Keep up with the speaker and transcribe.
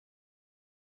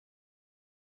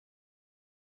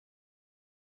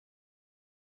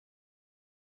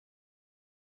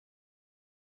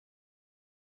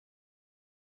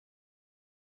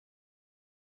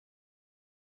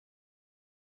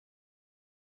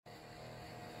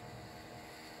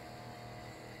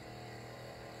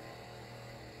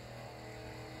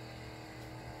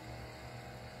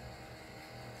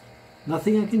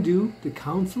Nothing I can do. The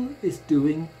council is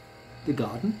doing the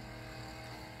garden.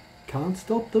 Can't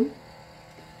stop them.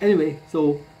 Anyway,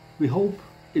 so we hope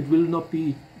it will not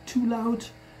be too loud.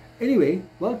 Anyway,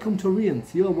 welcome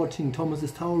Taurians. You are watching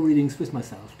Thomas's Tarot readings with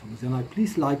myself, Thomas. And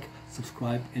please like,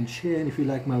 subscribe and share. And if you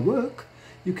like my work,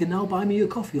 you can now buy me a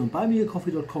coffee on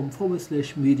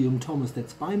buymeacoffee.com/medium Thomas.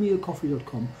 That's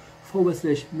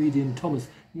buymeacoffee.com/medium Thomas.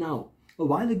 Now, a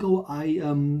while ago I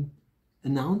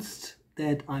announced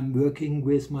that I'm working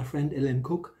with my friend Ellen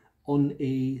Cook on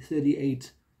a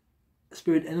 38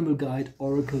 Spirit Animal Guide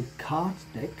Oracle card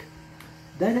deck.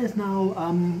 That has now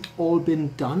all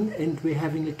been done, and we're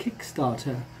having a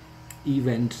Kickstarter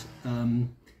event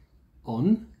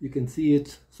on. You can see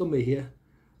it somewhere here.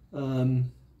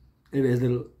 There's a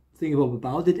little thing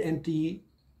about it, and the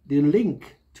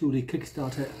link to the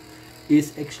Kickstarter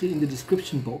is actually in the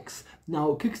description box.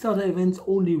 Now, Kickstarter events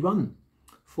only run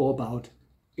for about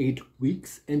 8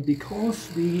 weeks, and because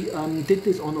we did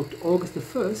this on August the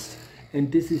 1st,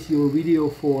 and this is your video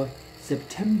for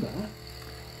September,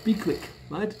 be quick,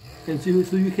 right? And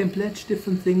so you can pledge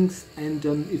different things, and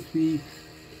if we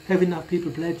have enough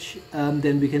people pledge,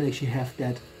 then we can actually have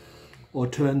that or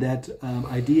turn that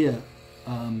idea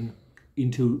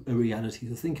into a reality.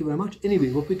 So thank you very much. Anyway,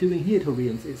 what we're doing here,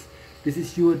 Taurians, is this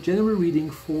is your general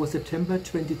reading for September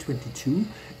 2022,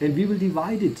 and we will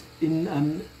divide it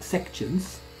in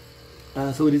sections,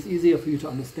 so it is easier for you to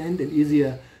understand and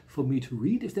easier for me to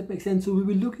read, if that makes sense. So we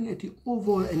will be looking at the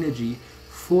overall energy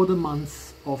for the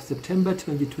months of September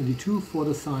 2022 for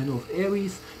the sign of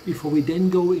Aries, before we then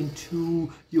go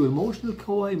into your emotional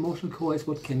core. Emotional core is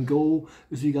what can go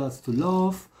with regards to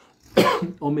love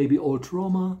or maybe old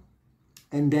trauma.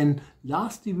 And then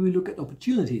lastly, we will look at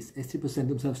opportunities as they present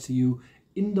themselves to you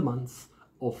in the months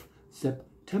of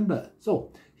September.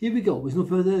 So here we go. With no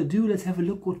further ado, let's have a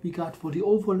look what we got for the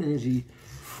overall energy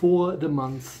for the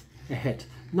months ahead.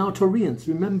 Now, Taurians,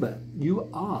 remember, you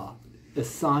are a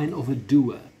sign of a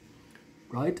doer,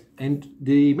 right? And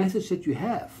the message that you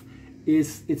have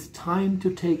is it's time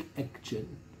to take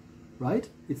action, right?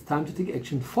 It's time to take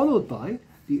action, followed by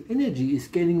the energy is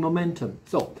gaining momentum.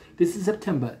 So this is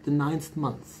September, the 9th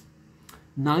month.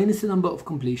 9 is the number of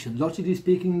completion. Logically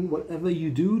speaking, whatever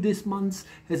you do this month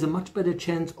has a much better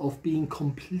chance of being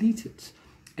completed.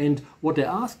 And what they're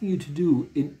asking you to do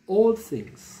in all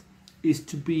things is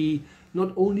to be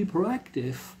not only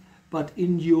proactive, but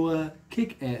in your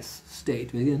kick-ass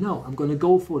state, where you know, I'm going to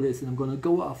go for this, and I'm going to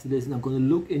go after this, and I'm going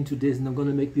to look into this, and I'm going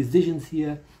to make decisions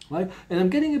here, right? And I'm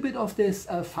getting a bit of this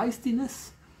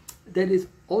feistiness. That is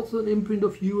also an imprint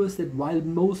of yours, that while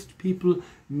most people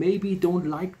maybe don't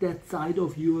like that side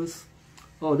of yours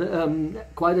or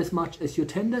quite as much as your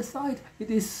tender side, it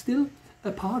is still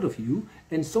a part of you.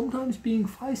 And sometimes being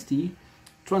feisty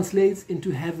translates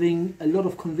into having a lot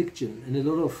of conviction and a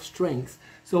lot of strength.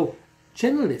 So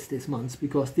channel this month,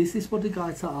 because this is what the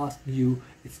guides are asking you.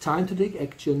 It's time to take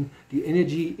action. The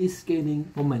energy is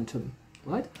gaining momentum,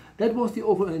 right? That was the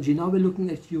overall energy. Now we're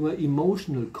looking at your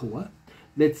emotional core.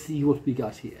 Let's see what we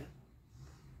got here.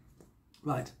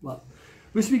 Right, well,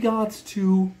 with regards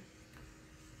to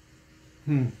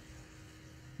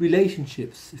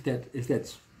relationships, if that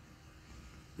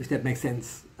makes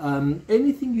sense,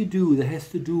 anything you do that has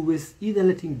to do with either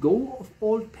letting go of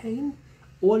old pain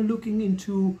or looking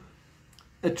into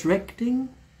attracting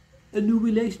a new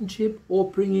relationship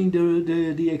or bringing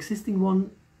the existing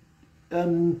one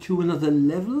to another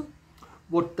level.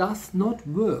 What does not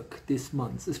work this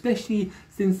month, especially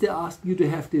since they're asking you to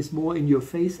have this more in your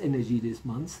face energy this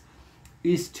month,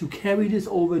 is to carry this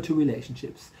over to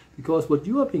relationships. Because what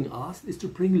you are being asked is to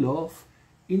bring love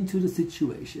into the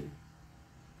situation.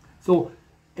 So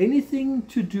anything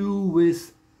to do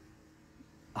with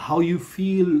how you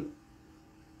feel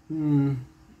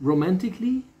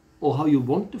romantically, or how you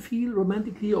want to feel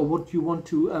romantically, or what you want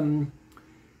to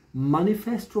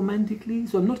manifest romantically.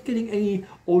 So I'm not getting any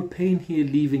old pain here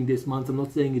leaving this month. I'm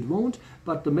not saying it won't,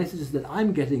 but the messages that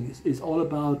I'm getting is all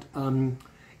about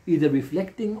either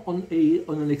reflecting on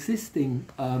an existing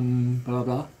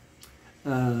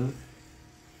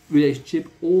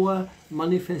relationship, or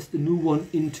manifest a new one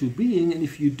into being. And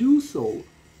if you do so,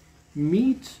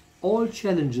 meet all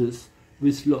challenges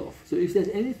with love. So if there's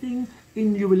anything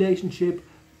in your relationship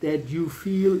that you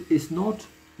feel is not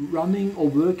running or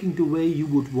working the way you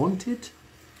would want it,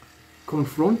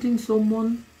 confronting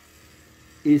someone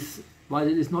is, while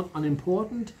it is not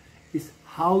unimportant, is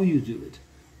how you do it,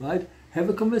 right? Have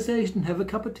a conversation, have a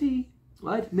cup of tea,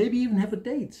 right? Maybe even have a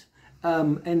date,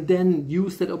 and then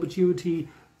use that opportunity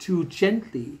to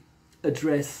gently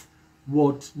address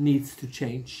what needs to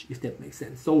change, if that makes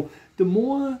sense. So the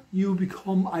more you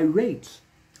become irate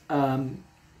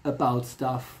about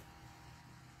stuff.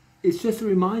 It's just a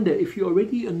reminder, if you're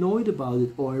already annoyed about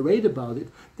it or irate about it,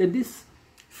 then this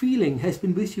feeling has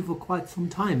been with you for quite some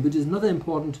time, which is another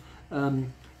important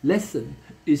lesson,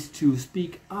 is to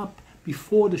speak up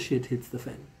before the shit hits the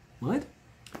fan, right?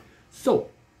 So,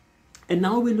 and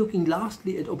now we're looking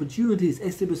lastly at opportunities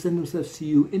as they present themselves to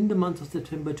you in the month of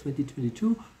September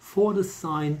 2022 for the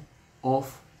sign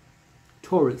of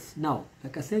Taurus. Now,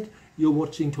 like I said, you're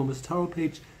watching Thomas Tarot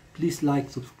page. Please like,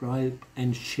 subscribe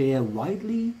and share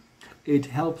widely. It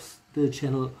helps the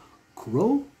channel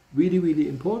grow. Really, really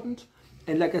important.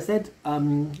 And like I said, a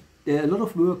lot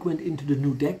of work went into the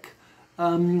new deck.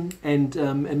 And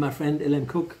my friend LM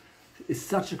Cook is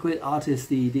such a great artist.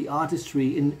 The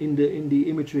artistry in the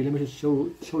imagery. Let me just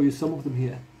show you some of them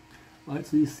here. Right,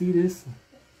 so you see this.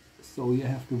 So you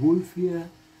have the wolf here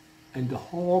and the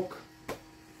hawk,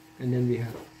 and then we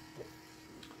have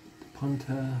the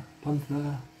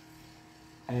panther,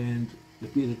 and the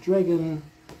bearded dragon,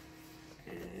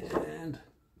 and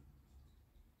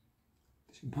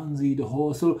the chimpanzee, the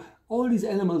horse. So all these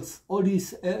animals, all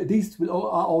these are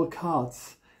all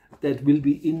cards that will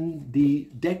be in the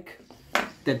deck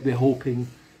that we're hoping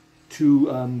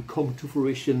to come to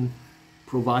fruition,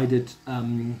 provided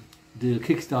the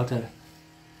Kickstarter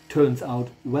turns out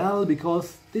well,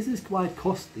 because this is quite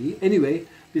costly. Anyway,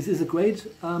 this is a great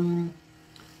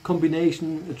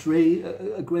combination,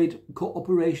 a great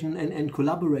cooperation and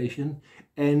collaboration.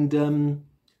 And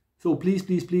so please,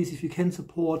 if you can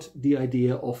support the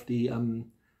idea of the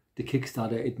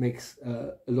Kickstarter, it makes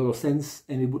a lot of sense,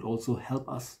 and it would also help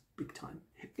us big time.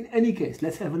 In any case,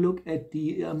 let's have a look at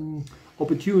the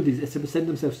opportunities as they present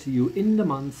themselves to you in the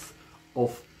month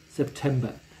of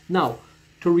September. Now,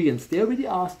 Taurians, they already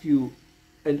asked you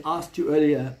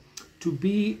earlier to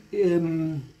be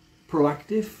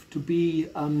proactive, to be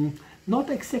not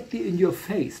exactly in your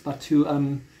face, but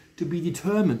to be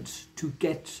determined to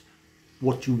get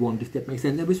what you want, if that makes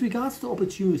sense. And with regards to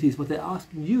opportunities, what they're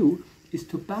asking you is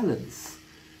to balance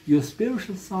your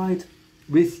spiritual side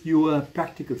with your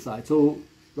practical side. So,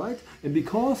 right? And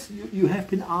because you have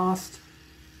been asked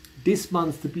this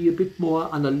month to be a bit more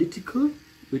analytical,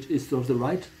 which is sort of the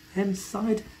right hand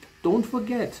side, don't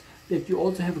forget that you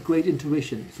also have a great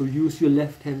intuition. So use your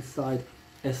left hand side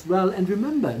as well. And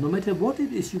remember, no matter what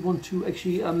it is you want to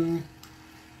actually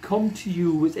come to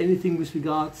you with anything with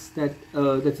regards that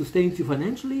sustains you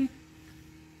financially,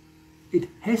 it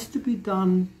has to be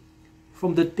done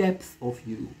from the depth of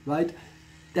you, right?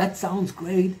 That sounds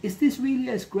great. Is this really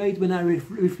as great when I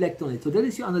reflect on it? So that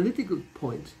is your analytical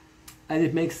point, and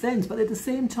it makes sense, but at the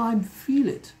same time, feel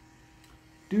it.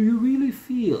 Do you really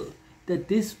feel that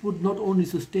this would not only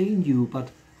sustain you,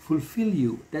 but fulfill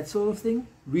you? That sort of thing,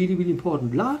 really, really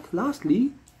important.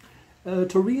 Lastly,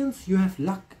 Taurians, you have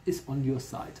luck is on your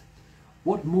side.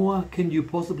 What more can you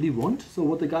possibly want? So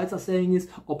what the guides are saying is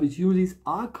opportunities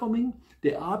are coming.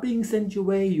 They are being sent your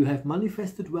way. You have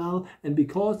manifested well. And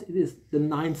because it is the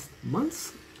 9th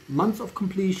month of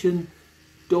completion,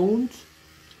 don't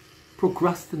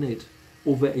procrastinate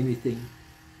over anything.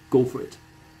 Go for it.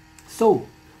 So,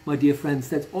 my dear friends,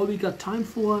 that's all we got time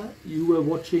for. You were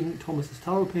watching Thomas's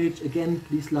Tarot page. Again,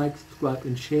 please like, subscribe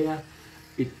and share.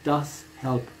 It does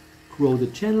help grow the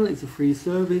channel. It's a free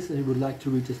service, and we would like to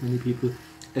reach as many people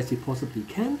as we possibly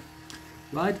can.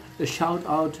 Right? A shout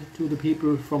out to the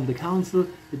people from the council.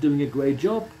 They're doing a great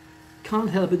job. Can't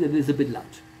help it, it is a bit loud.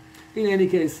 In any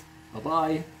case,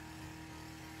 bye-bye.